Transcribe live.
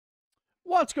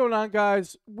What's going on,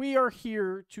 guys? We are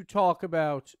here to talk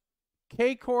about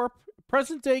K Corp,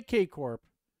 present day K Corp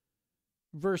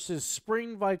versus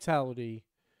Spring Vitality.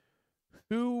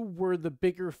 Who were the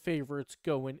bigger favorites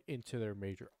going into their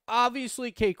major?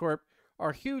 Obviously, K Corp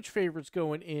are huge favorites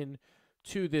going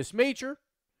into this major,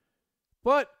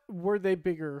 but were they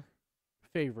bigger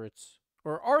favorites,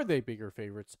 or are they bigger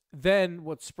favorites than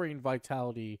what Spring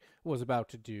Vitality was about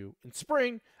to do in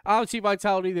spring? Obviously,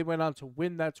 Vitality, they went on to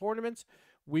win that tournament.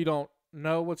 We don't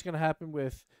know what's going to happen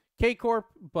with K Corp,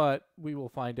 but we will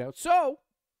find out. So,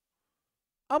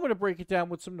 I'm going to break it down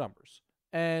with some numbers.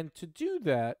 And to do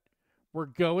that, we're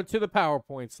going to the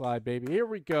PowerPoint slide, baby. Here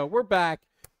we go. We're back.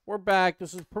 We're back.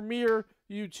 This is premier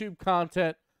YouTube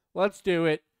content. Let's do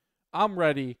it. I'm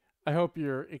ready. I hope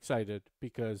you're excited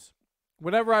because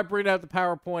whenever I bring out the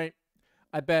PowerPoint,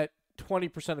 I bet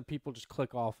 20% of people just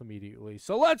click off immediately.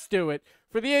 So let's do it.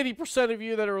 For the 80% of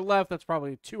you that are left, that's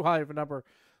probably too high of a number.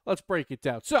 Let's break it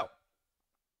down. So,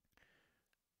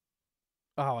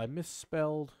 oh, I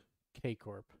misspelled K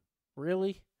Corp.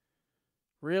 Really?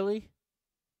 Really?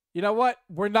 You know what?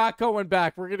 We're not going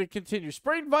back. We're going to continue.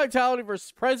 Spring Vitality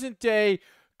versus present day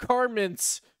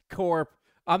Karmine Corp.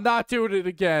 I'm not doing it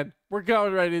again. We're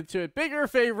going right into it. Bigger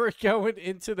favorite going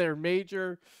into their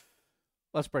major.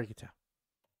 Let's break it down.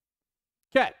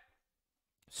 Okay.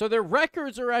 So their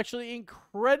records are actually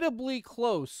incredibly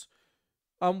close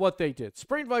on what they did.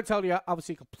 Spring Vitality,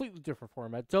 obviously a completely different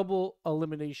format. Double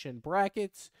elimination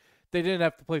brackets. They didn't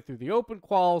have to play through the open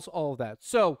quals, all of that.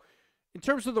 So in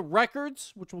terms of the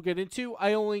records, which we'll get into,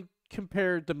 I only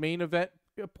compared the main event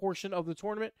portion of the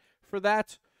tournament for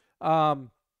that.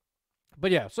 But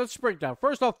yeah, so let's break it down.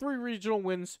 First off, 3 regional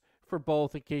wins for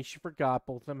both, in case you forgot.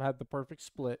 Both of them had the perfect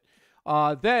split.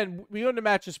 Then we owned the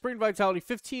matches. Spring Vitality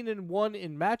 15-1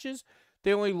 in matches.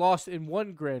 They only lost in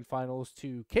 1 grand finals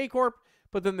to K Corp,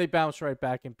 but then they bounced right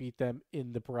back and beat them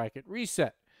in the bracket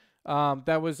reset.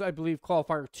 That was, I believe,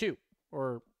 qualifier 2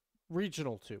 or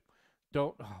regional 2.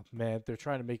 Oh man, they're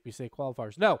trying to make me say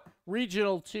qualifiers. No,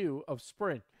 regional 2 of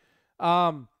Spring.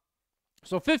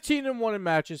 So 15-1 in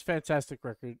matches, fantastic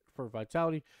record for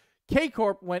Vitality. K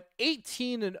Corp went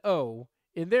 18-0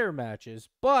 in their matches,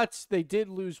 but they did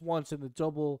lose once in the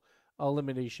double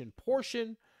elimination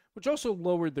portion, which also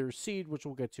lowered their seed, which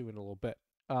we'll get to in a little bit.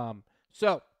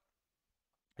 So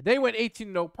they went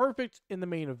 18-0 perfect in the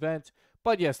main event,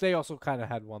 but yes, they also kind of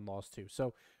had 1 loss too.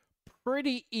 So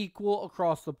pretty equal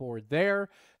across the board there.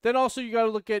 Then also you got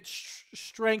to look at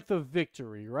strength of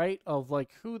victory, right? Of like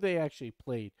who they actually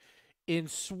played. In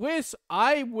Swiss,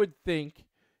 I would think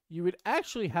you would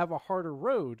actually have a harder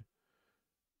road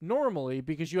normally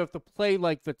because you have to play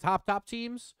like the top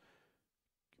teams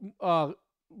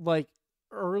like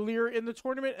earlier in the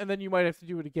tournament, and then you might have to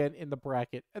do it again in the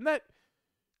bracket. And that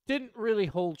didn't really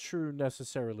hold true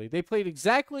necessarily. They played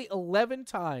exactly 11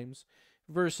 times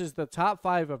versus the top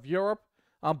 5 of Europe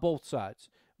on both sides.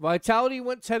 Vitality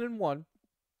went 10-1.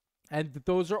 And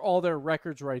those are all their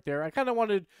records right there. I kind of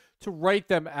wanted to write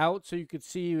them out so you could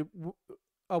see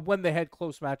when they had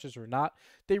close matches or not.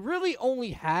 They really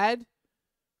only had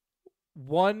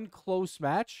 1 close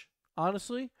match,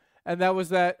 honestly. And that was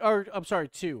that, or I'm sorry,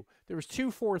 2. There was 2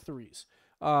 4-3s.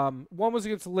 One was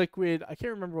against Liquid. I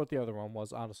can't remember what the other one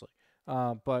was, honestly.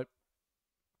 But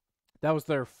that was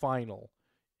their final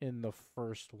in the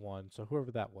first one. So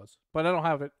whoever that was. But I don't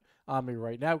have it on me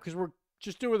right now because we're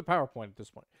just doing the PowerPoint at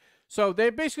this point. So they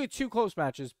had basically 2 close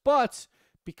matches, but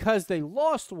because they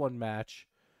lost 1 match,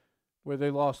 where they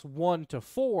lost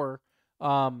 1-4,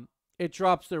 it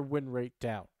drops their win rate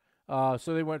down.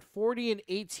 So they went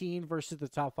 40-18 versus the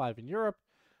top 5 in Europe.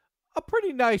 A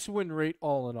pretty nice win rate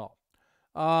all in all.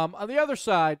 On the other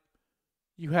side,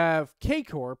 you have K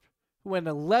Corp, who went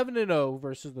 11-0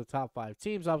 versus the top 5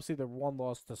 teams. Obviously, their 1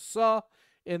 loss to SA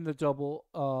in the double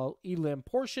elim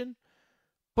portion.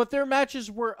 But their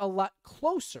matches were a lot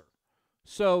closer.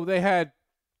 So they had,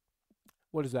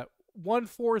 what is that? 1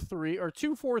 4-3 or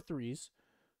 2 4-3s.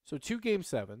 So 2 game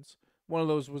 7s. One of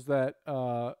those was that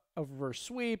a reverse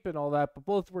sweep and all that, but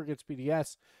both were against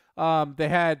BDS. They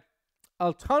had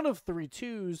a ton of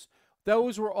 3-2s.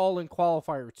 Those were all in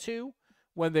qualifier 2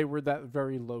 when they were that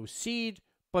very low seed.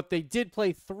 But they did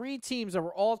play 3 teams that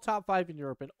were all top 5 in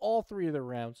Europe in all 3 of their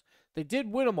rounds. They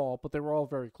did win them all, but they were all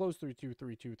very close, 3-2,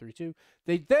 3-2, 3-2.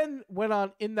 They then went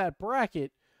on in that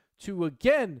bracket to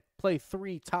again play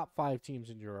 3 top 5 teams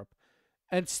in Europe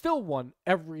and still won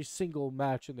every single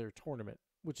match in their tournament,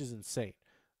 which is insane.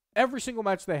 Every single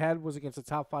match they had was against a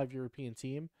top 5 European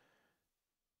team,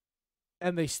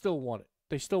 and they still won it.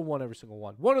 They still won every single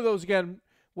one. One of those, again,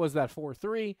 was that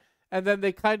 4-3. And then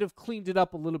they kind of cleaned it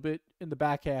up a little bit in the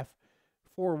back half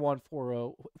 4-1,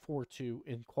 4-0, 4-2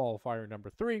 in qualifier number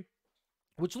 3,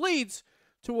 which leads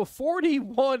to a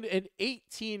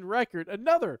 41-18 record.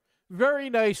 Another very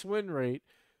nice win rate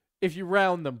if you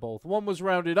round them both. One was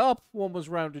rounded up, one was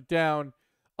rounded down.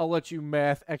 I'll let you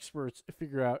math experts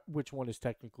figure out which one is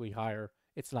technically higher.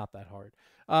 It's not that hard.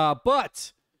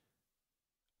 But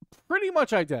pretty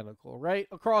much identical, right?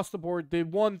 Across the board. The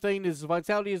one thing is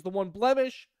Vitality is the one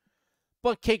blemish,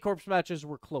 but K-Corp's matches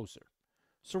were closer.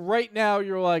 So right now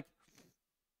you're like,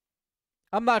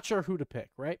 I'm not sure who to pick,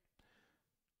 right?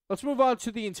 Let's move on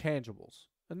to the intangibles.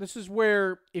 And this is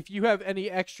where, if you have any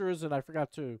extras, and I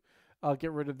forgot to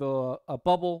get rid of the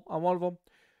bubble on one of them.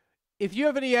 If you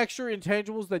have any extra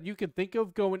intangibles that you can think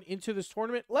of going into this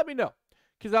tournament, let me know.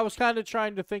 Because I was kind of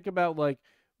trying to think about, like,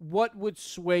 what would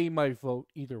sway my vote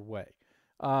either way.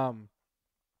 And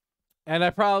I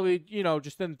probably,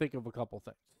 just didn't think of a couple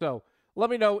things. So let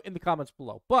me know in the comments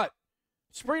below. But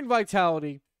Spring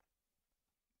Vitality,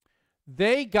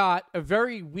 they got a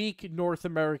very weak North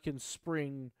American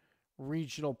spring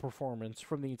regional performance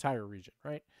from the entire region,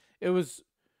 right? It was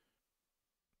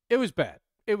bad.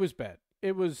 It was bad.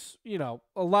 It was,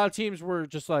 a lot of teams were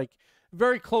just like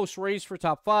very close race for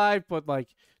top 5, but like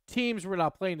teams were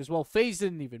not playing as well. FaZe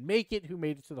didn't even make it, who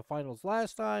made it to the finals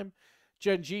last time.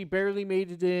 Gen G barely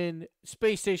made it in.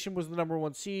 Space Station was the number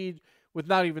 1 seed with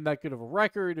not even that good of a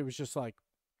record. It was just like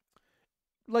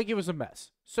it was a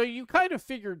mess. So you kind of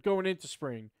figured going into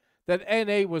spring that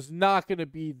NA was not going to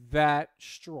be that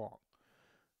strong.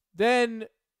 Then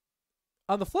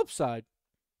on the flip side,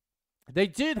 they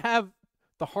did have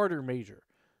the harder major.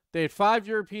 They had 5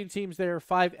 European teams there,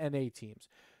 5 NA teams.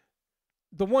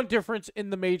 The one difference in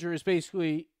the major is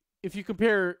basically, if you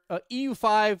compare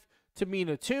EU5 to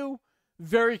MENA 2,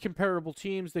 very comparable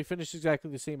teams. They finished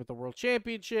exactly the same at the World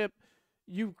Championship.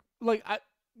 You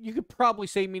could probably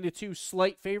say MENA 2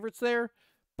 slight favorites there,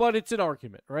 but it's an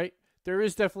argument, right? There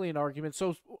is definitely an argument,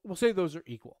 so we'll say those are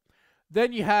equal.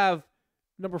 Then you have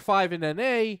number 5 in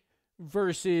NA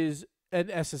versus an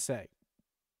SSA.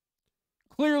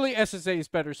 Clearly, SSA is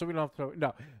better, so we don't have to...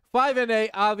 No. 5 NA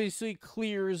obviously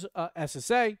clears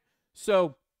SSA.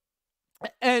 So,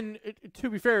 and to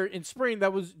be fair, in spring,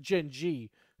 that was Gen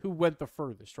G who went the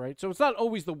furthest, right? So it's not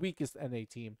always the weakest NA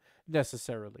team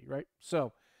necessarily, right?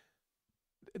 So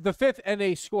the 5th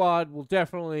NA squad will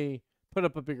definitely put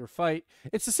up a bigger fight.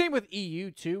 It's the same with EU,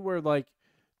 too, where, like,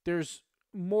 there's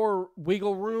more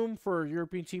wiggle room for a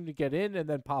European team to get in and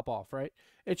then pop off, right?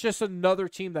 It's just another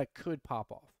team that could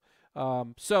pop off.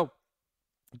 So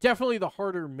definitely the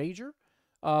harder major.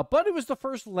 But it was the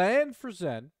first LAN for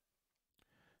Zen.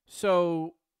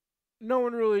 So no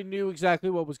one really knew exactly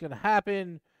what was going to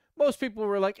happen. Most people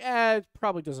were like, it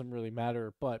probably doesn't really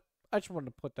matter. But I just wanted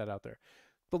to put that out there.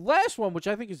 The last one, which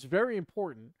I think is very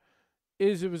important,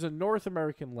 is it was a North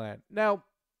American LAN. Now,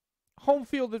 home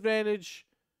field advantage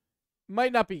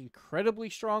might not be incredibly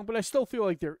strong, but I still feel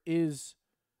like there is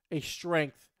a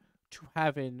strength to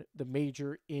having the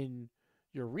major in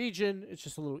your region. It's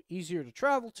just a little easier to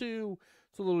travel to.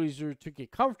 It's a little easier to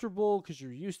get comfortable because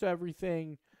you're used to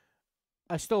everything.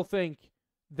 I still think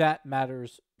that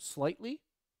matters slightly.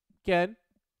 Again,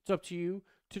 it's up to you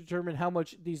to determine how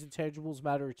much these intangibles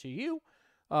matter to you,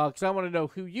 because I want to know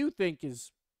who you think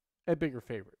is a bigger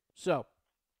favorite. So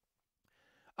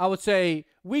I would say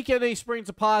weekend A spring's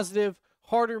a positive,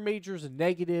 harder majors a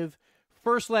negative.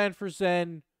 First LAN for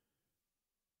Zen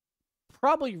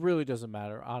probably really doesn't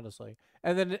matter, honestly.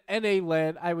 And then an NA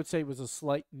LAN, I would say, was a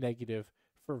slight negative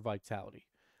for Vitality.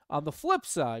 On the flip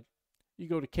side, you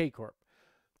go to K-Corp.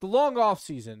 The long off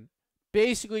season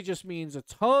basically just means a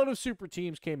ton of super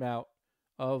teams came out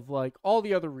of like all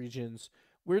the other regions.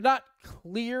 We're not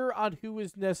clear on who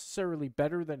is necessarily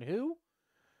better than who.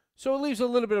 So it leaves a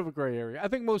little bit of a gray area. I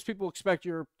think most people expect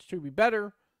Europe to be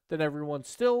better than everyone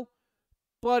still,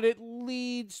 but it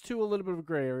leads to a little bit of a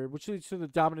gray area, which leads to the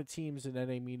dominant teams in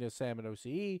NA, MENA, SAM, and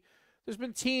OCE. There's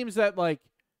been teams that like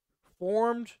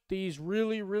formed these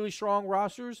really, really strong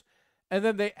rosters, and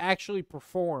then they actually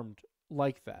performed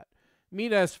like that.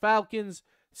 MENA has Falcons,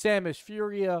 SAM has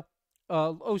Furia,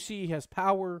 OCE has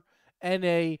Power,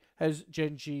 NA has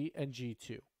Gen G and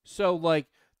G2. So like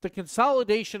the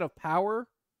consolidation of power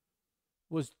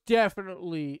was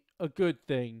definitely a good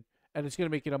thing, and it's going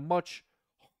to make it a much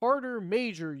harder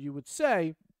major, you would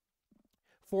say,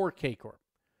 for K-Corp.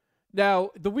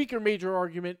 Now, the weaker major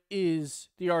argument is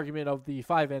the argument of the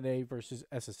 5NA versus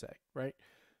SSA, right?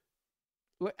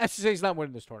 SSA is not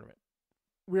winning this tournament.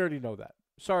 We already know that.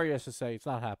 Sorry, SSA, it's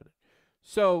not happening.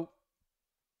 So,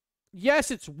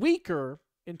 yes, it's weaker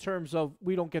in terms of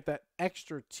we don't get that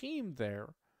extra team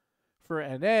there for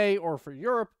NA or for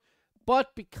Europe,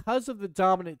 But because of the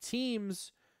dominant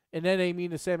teams in NA,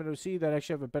 MENA, SAM, and OC that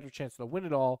actually have a better chance to win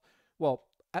it all, well,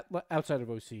 outside of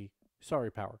OC,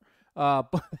 sorry, Power.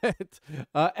 But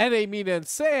NA, MENA, and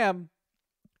SAM,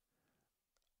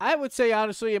 I would say,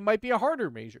 honestly, it might be a harder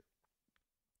major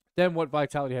than what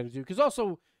Vitality had to do. Because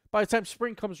also, by the time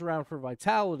spring comes around for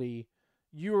Vitality,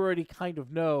 you already kind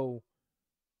of know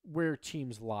where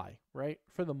teams lie, right?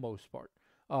 For the most part.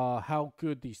 How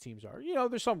good these teams are. You know,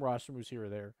 there's some roster moves here or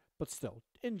there, but still,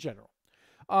 in general.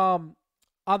 On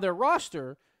their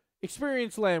roster,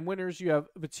 experienced LAN winners, you have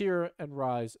Vatira and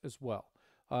Rise as well.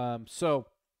 So,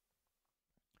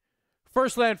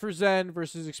 first LAN for Zen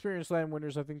versus experienced LAN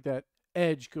winners, I think that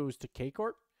edge goes to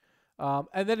K-Corp.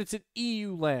 And then it's an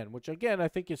EU LAN, which, again, I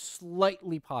think is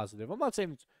slightly positive. I'm not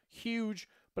saying it's huge,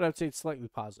 but I would say it's slightly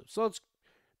positive. So, let's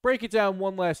break it down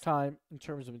one last time in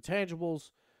terms of intangibles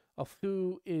of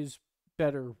who is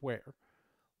better where.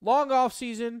 Long off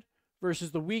season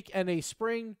versus the weak NA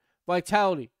spring.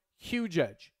 Vitality, huge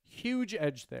edge. Huge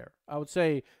edge there. I would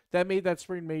say that made that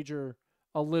spring major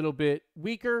a little bit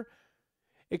weaker.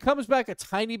 It comes back a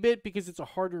tiny bit because it's a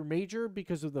harder major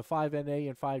because of the 5 NA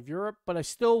and 5 Europe, but I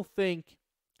still think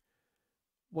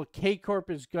what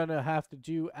K-Corp is going to have to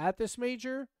do at this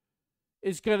major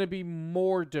is going to be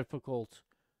more difficult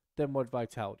than what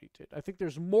Vitality did. I think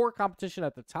there's more competition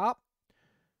at the top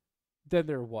than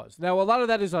there was. Now, a lot of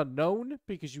that is unknown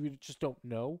because you just don't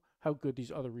know how good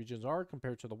these other regions are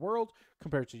compared to the world,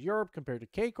 compared to Europe, compared to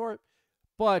K-Corp.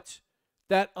 But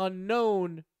that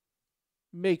unknown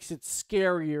makes it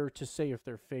scarier to say if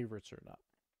they're favorites or not.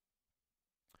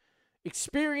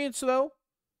 Experience, though,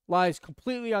 lies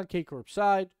completely on K-Corp's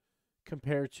side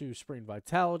compared to Spring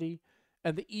Vitality,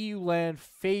 and the EU LAN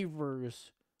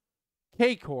favors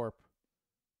K-Corp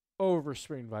over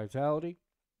Spring Vitality.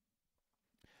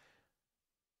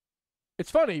 It's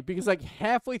funny because, like,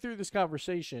 halfway through this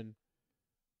conversation,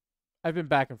 I've been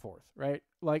back and forth, right?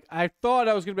 Like, I thought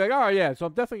I was going to be like, oh, yeah, so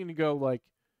I'm definitely going to go, like,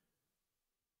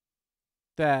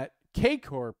 that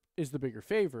K-Corp is the bigger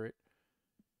favorite.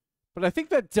 But I think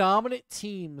that dominant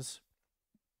teams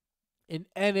in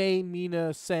NA,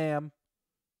 MENA, SAM,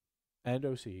 and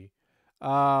OC,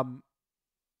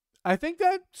 I think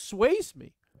that sways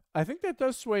me. I think that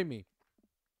does sway me.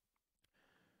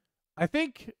 I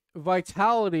think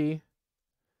Vitality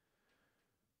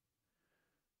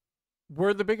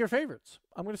were the bigger favorites.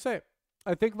 I'm going to say it.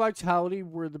 I think Vitality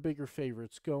were the bigger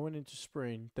favorites going into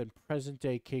spring than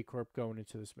present-day K-Corp going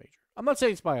into this major. I'm not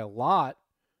saying it's by a lot,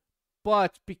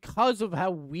 but because of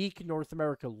how weak North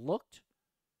America looked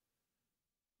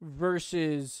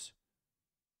versus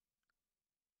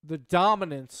the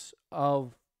dominance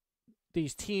of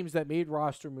these teams that made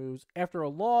roster moves after a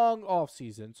long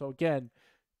offseason. So, again,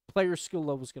 player skill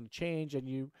level is going to change, and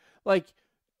you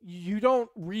don't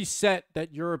reset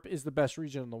that Europe is the best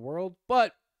region in the world,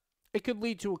 but it could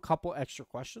lead to a couple extra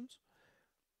questions.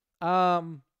 I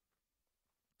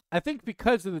think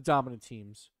because of the dominant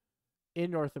teams in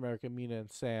North America, MENA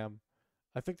and SAM,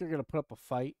 I think they're going to put up a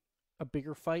fight, a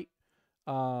bigger fight.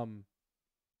 Yeah,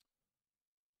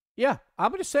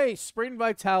 I'm going to say Spring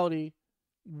Vitality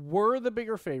were the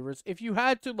bigger favorites. If you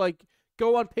had to, like,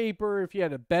 go on paper, if you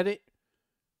had to bet it,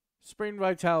 Spring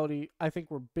Vitality, I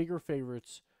think, were bigger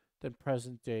favorites than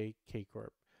present-day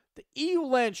K-Corp. The EU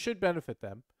LAN should benefit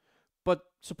them, but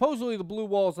supposedly the blue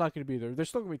wall is not going to be there. There's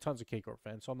still going to be tons of K-Corp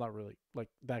fans, so I'm not really, like,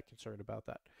 that concerned about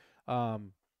that.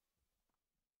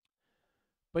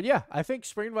 But, yeah, I think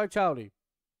Spring Vitality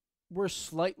were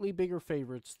slightly bigger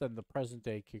favorites than the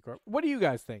present-day K-Corp. What do you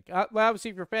guys think?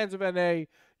 Obviously, if you're fans of NA,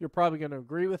 you're probably going to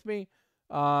agree with me.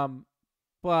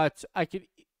 But I could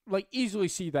easily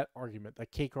see that argument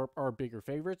that K-Corp are bigger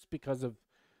favorites because of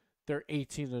their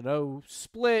 18-0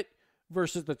 split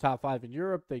versus the top 5 in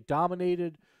Europe. They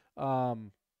dominated.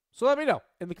 So let me know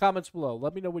in the comments below.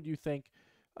 Let me know what you think.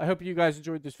 I hope you guys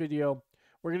enjoyed this video.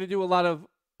 We're going to do a lot of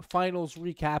finals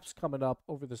recaps coming up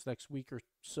over this next week or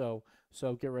so.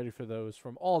 So get ready for those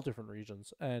from all different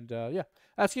regions. And yeah,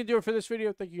 that's going to do it for this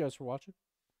video. Thank you guys for watching.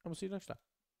 And we'll see you next time.